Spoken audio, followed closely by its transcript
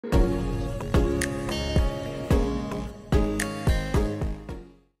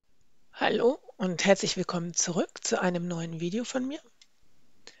Hallo und herzlich willkommen zurück zu einem neuen Video von mir.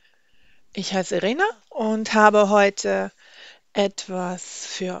 Ich heiße Reena und habe heute etwas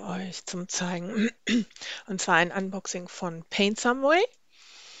für euch zum Zeigen, und zwar ein Unboxing von Paintsomeway.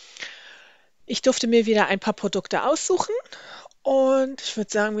 Ich durfte mir wieder ein paar Produkte aussuchen und ich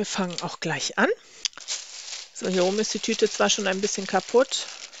würde sagen, wir fangen auch gleich an. So, hier oben ist die Tüte zwar schon ein bisschen kaputt.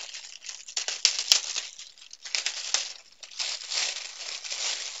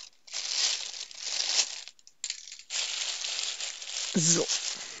 So,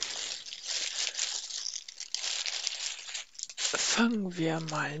 fangen wir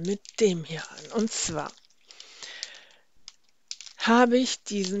mal mit dem hier an. Und zwar habe ich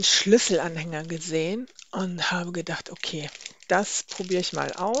diesen Schlüsselanhänger gesehen und habe gedacht, okay, das probiere ich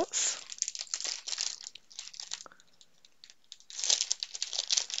mal aus.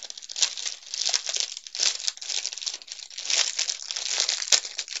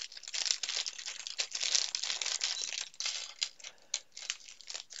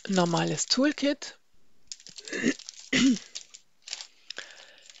 Normales Toolkit.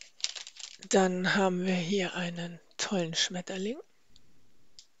 Dann haben wir hier einen tollen Schmetterling.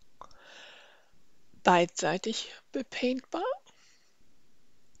 Beidseitig bepaintbar.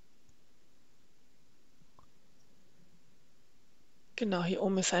 Genau, hier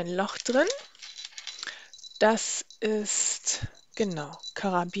oben ist ein Loch drin. Das ist, genau,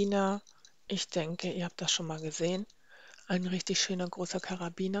 Karabiner. Ich denke, ihr habt das schon mal gesehen. Ein richtig schöner großer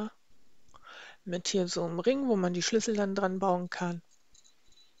Karabiner. Mit hier so einem Ring, wo man die Schlüssel dann dran bauen kann.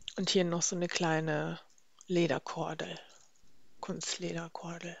 Und hier noch so eine kleine Lederkordel.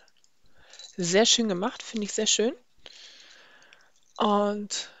 Kunstlederkordel. Sehr schön gemacht, finde ich sehr schön.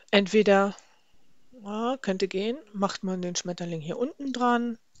 Und entweder, ja, könnte gehen, macht man den Schmetterling hier unten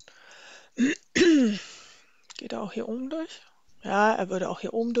dran. Geht er auch hier oben durch? Ja, er würde auch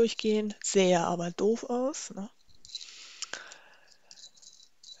hier oben durchgehen. Sähe aber doof aus, ne?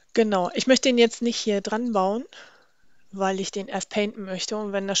 Genau, ich möchte ihn jetzt nicht hier dran bauen, weil ich den erst painten möchte.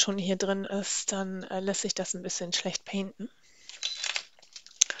 Und wenn das schon hier drin ist, dann lässt sich das ein bisschen schlecht painten.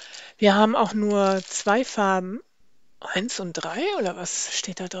 Wir haben auch nur 2 Farben. 1 und 3 oder was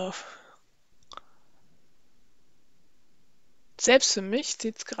steht da drauf? Selbst für mich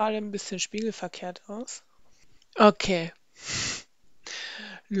sieht es gerade ein bisschen spiegelverkehrt aus. Okay,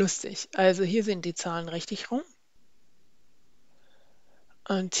 lustig. Also hier sind die Zahlen richtig rum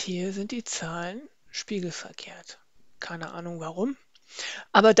und hier sind die Zahlen spiegelverkehrt. Keine Ahnung warum.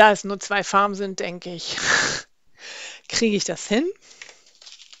 Aber da es nur 2 Farben sind, denke ich, kriege ich das hin.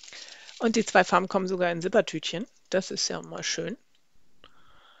 Und die 2 Farben kommen sogar in Zippertütchen. Das ist ja mal schön.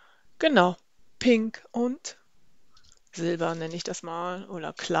 Genau, Pink und Silber nenne ich das mal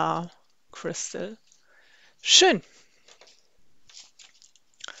oder klar, Crystal. Schön.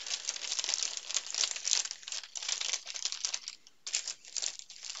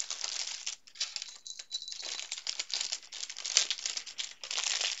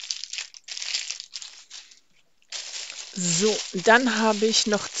 So, dann habe ich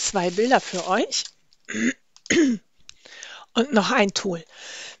noch 2 Bilder für euch und noch ein Tool.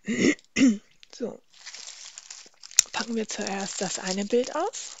 So, packen wir zuerst das eine Bild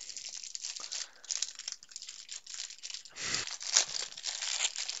aus.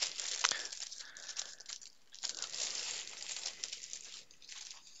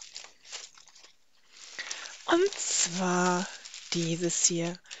 Und zwar dieses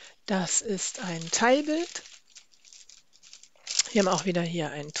hier. Das ist ein Teilbild. Wir haben auch wieder hier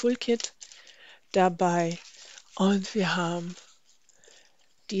ein Toolkit dabei. Und wir haben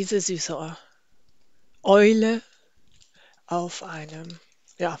diese süße Eule auf einem,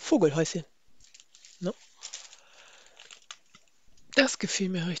 ja, Vogelhäuschen. Ne? Das gefiel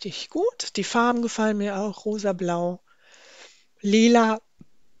mir richtig gut. Die Farben gefallen mir auch. Rosa, blau, lila.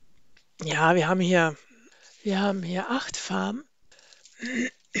 Ja, wir haben hier 8 Farben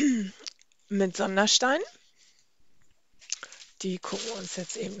mit Sonderstein. Die gucken wir uns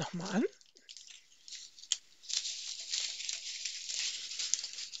jetzt eben nochmal an.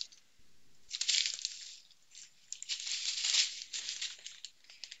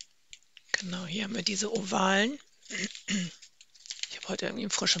 Genau, hier haben wir diese ovalen. Ich habe heute irgendwie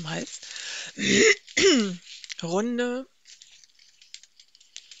einen Frosch im Hals. Runde.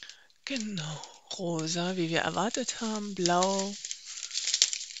 Genau, rosa, wie wir erwartet haben. Blau.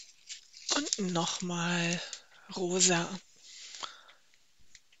 Und nochmal rosa.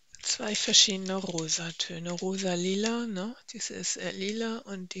 2 verschiedene Rosatöne. Rosa-lila, ne? Diese ist eher lila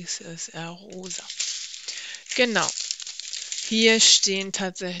und diese ist eher rosa. Genau. Hier stehen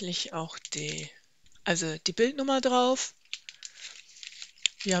tatsächlich auch die Bildnummer drauf.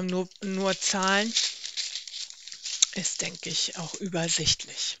 Wir haben nur Zahlen. Ist, denke ich, auch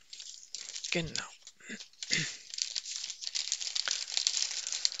übersichtlich. Genau.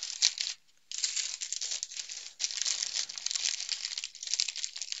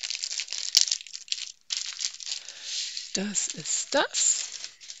 Das ist das.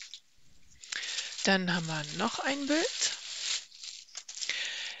 Dann haben wir noch ein Bild.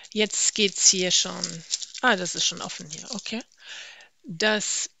 Jetzt geht es hier schon. Ah, das ist schon offen hier. Okay.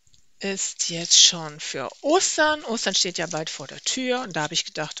 Das ist jetzt schon für Ostern. Ostern steht ja bald vor der Tür. Und da habe ich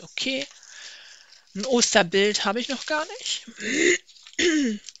gedacht, okay, ein Osterbild habe ich noch gar nicht.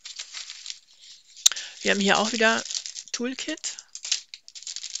 Wir haben hier auch wieder Toolkit.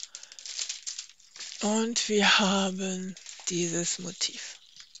 Und wir haben dieses Motiv.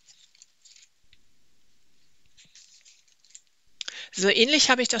 So ähnlich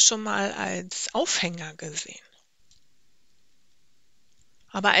habe ich das schon mal als Aufhänger gesehen.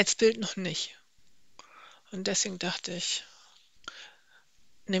 Aber als Bild noch nicht. Und deswegen dachte ich,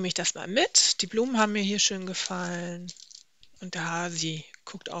 nehme ich das mal mit. Die Blumen haben mir hier schön gefallen. Und der Hasi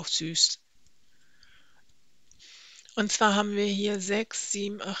guckt auch süß. Und zwar haben wir hier 6,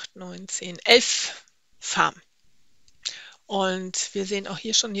 7, 8, 9, 10, 11 Farben. Und wir sehen auch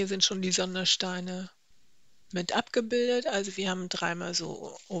hier sind schon die Sondersteine mit abgebildet. Also wir haben dreimal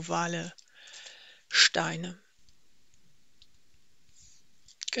so ovale Steine.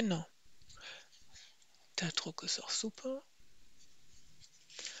 Genau. Der Druck ist auch super.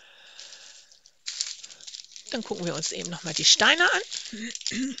 Dann gucken wir uns eben nochmal die Steine an.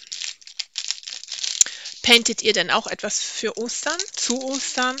 Paintet ihr denn auch etwas für Ostern, zu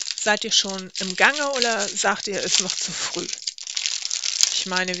Ostern? Seid ihr schon im Gange oder sagt ihr, ist noch zu früh? Ich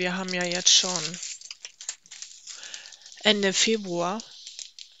meine, wir haben ja jetzt schon Ende Februar.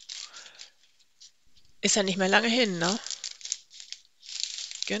 Ist ja nicht mehr lange hin, ne?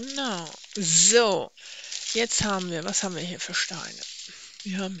 Genau. So, jetzt haben wir, was haben wir hier für Steine?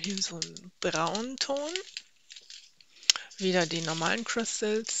 Wir haben hier so einen braunen Ton. Wieder die normalen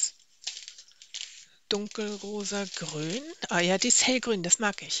Crystals. Dunkelrosa, grün. Ah ja, die ist hellgrün, das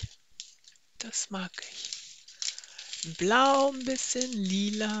mag ich. Das mag ich. Blau, ein bisschen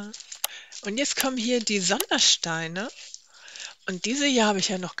lila. Und jetzt kommen hier die Sondersteine. Und diese hier habe ich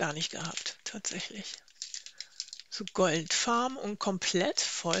ja noch gar nicht gehabt, tatsächlich. So goldfarben und komplett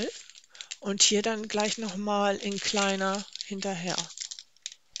voll. Und hier dann gleich nochmal in kleiner hinterher.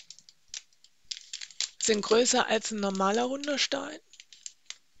 Sind größer als ein normaler runder Stein.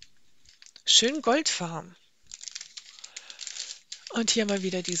 Schön goldfarben. Und hier mal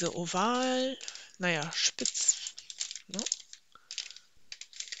wieder diese Oval, naja, spitz. Ne?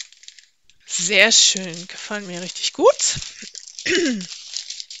 Sehr schön, gefallen mir richtig gut.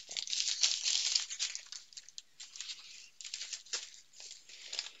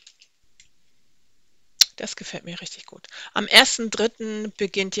 Das gefällt mir richtig gut. Am 1.3.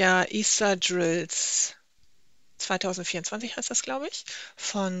 beginnt ja Easter Drills 2024 heißt das, glaube ich,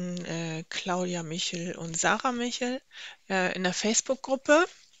 von Claudia Michel und Sarah Michel in der Facebook-Gruppe.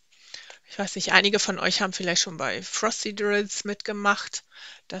 Ich weiß nicht, einige von euch haben vielleicht schon bei Frosty Drills mitgemacht.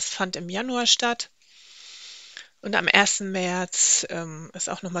 Das fand im Januar statt. Und am 1. März ist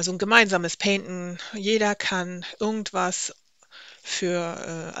auch nochmal so ein gemeinsames Painten. Jeder kann irgendwas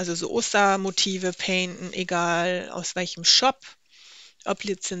für, also so Ostermotive painten, egal aus welchem Shop, ob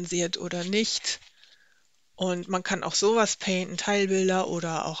lizenziert oder nicht. Und man kann auch sowas painten, Teilbilder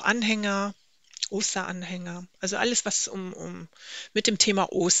oder auch Anhänger, Osteranhänger. Also alles, was mit dem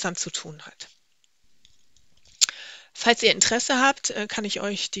Thema Ostern zu tun hat. Falls ihr Interesse habt, kann ich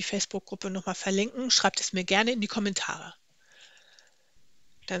euch die Facebook-Gruppe nochmal verlinken. Schreibt es mir gerne in die Kommentare.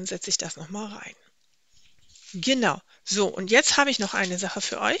 Dann setze ich das nochmal rein. Genau. So, und jetzt habe ich noch eine Sache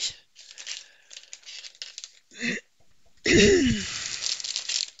für euch.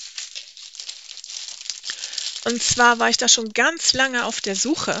 Und zwar war ich da schon ganz lange auf der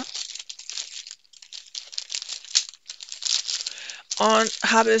Suche und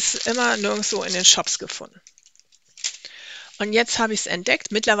habe es immer nirgendwo in den Shops gefunden. Und jetzt habe ich es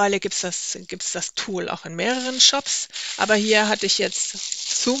entdeckt. Mittlerweile gibt's das Tool auch in mehreren Shops, aber hier hatte ich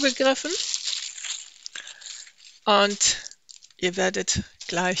jetzt zugegriffen und ihr werdet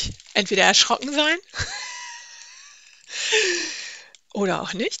gleich entweder erschrocken sein oder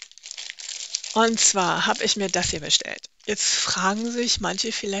auch nicht. Und zwar habe ich mir das hier bestellt. Jetzt fragen sich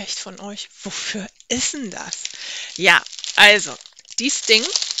manche vielleicht von euch, wofür ist denn das? Ja, also, dieses Ding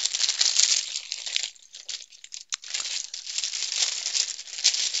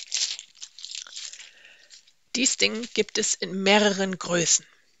gibt es in mehreren Größen.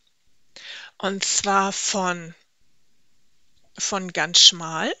 Und zwar von von ganz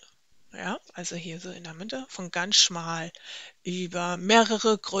schmal, ja, also hier so in der Mitte, von ganz schmal über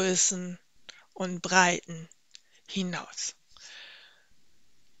mehrere Größen und Breiten hinaus.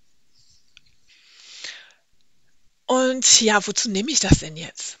 Und ja, wozu nehme ich das denn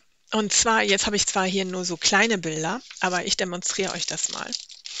jetzt? Und zwar, jetzt habe ich zwar hier nur so kleine Bilder, aber ich demonstriere euch das mal.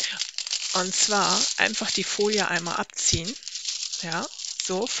 Und zwar einfach die Folie einmal abziehen, ja,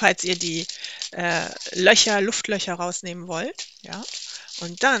 so, falls ihr die Luftlöcher rausnehmen wollt, ja.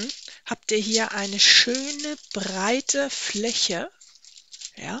 Und dann habt ihr hier eine schöne breite Fläche,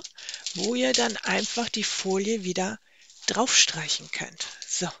 ja, wo ihr dann einfach die Folie wieder draufstreichen könnt.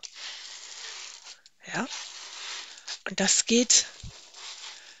 So, ja. Und das geht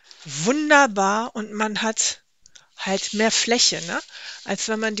wunderbar und man hat halt mehr Fläche, ne? Als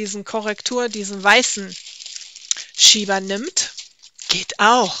wenn man diesen weißen Schieber nimmt. Geht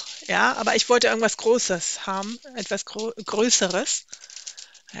auch, ja, aber ich wollte irgendwas Großes haben, etwas Größeres,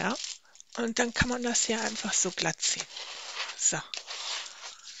 ja. Und dann kann man das hier einfach so glatt ziehen. So,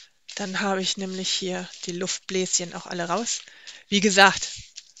 dann habe ich nämlich hier die Luftbläschen auch alle raus. Wie gesagt,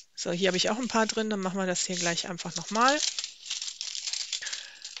 so hier habe ich auch ein paar drin, dann machen wir das hier gleich einfach nochmal.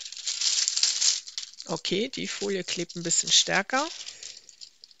 Okay, die Folie klebt ein bisschen stärker.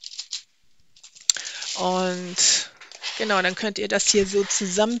 Und genau, dann könnt ihr das hier so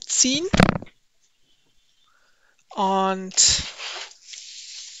zusammenziehen und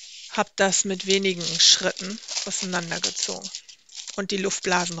habt das mit wenigen Schritten auseinandergezogen und die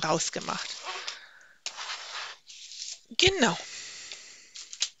Luftblasen rausgemacht. Genau,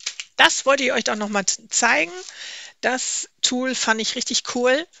 das wollte ich euch doch nochmal zeigen. Das Tool fand ich richtig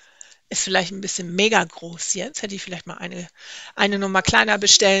cool. Ist vielleicht ein bisschen mega groß jetzt. Hätte ich vielleicht mal eine Nummer kleiner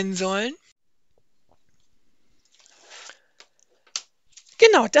bestellen sollen.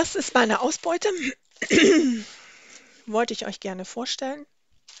 Genau, das ist meine Ausbeute. Wollte ich euch gerne vorstellen.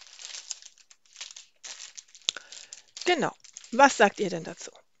 Genau. Was sagt ihr denn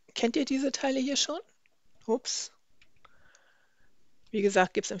dazu? Kennt ihr diese Teile hier schon? Ups. Wie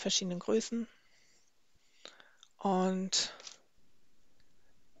gesagt, gibt es in verschiedenen Größen. Und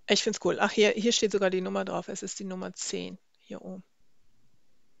ich finde es cool. Ach, hier steht sogar die Nummer drauf. Es ist die Nummer 10 hier oben.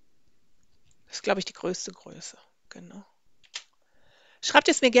 Das ist, glaube ich, die größte Größe. Genau. Schreibt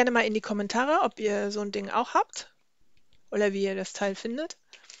es mir gerne mal in die Kommentare, ob ihr so ein Ding auch habt oder wie ihr das Teil findet.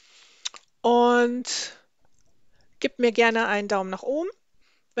 Und gebt mir gerne einen Daumen nach oben,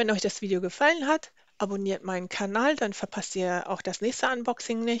 wenn euch das Video gefallen hat. Abonniert meinen Kanal, dann verpasst ihr auch das nächste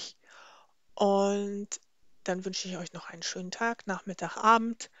Unboxing nicht. Und dann wünsche ich euch noch einen schönen Tag, Nachmittag,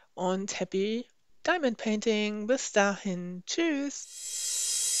 Abend und Happy Diamond Painting. Bis dahin. Tschüss.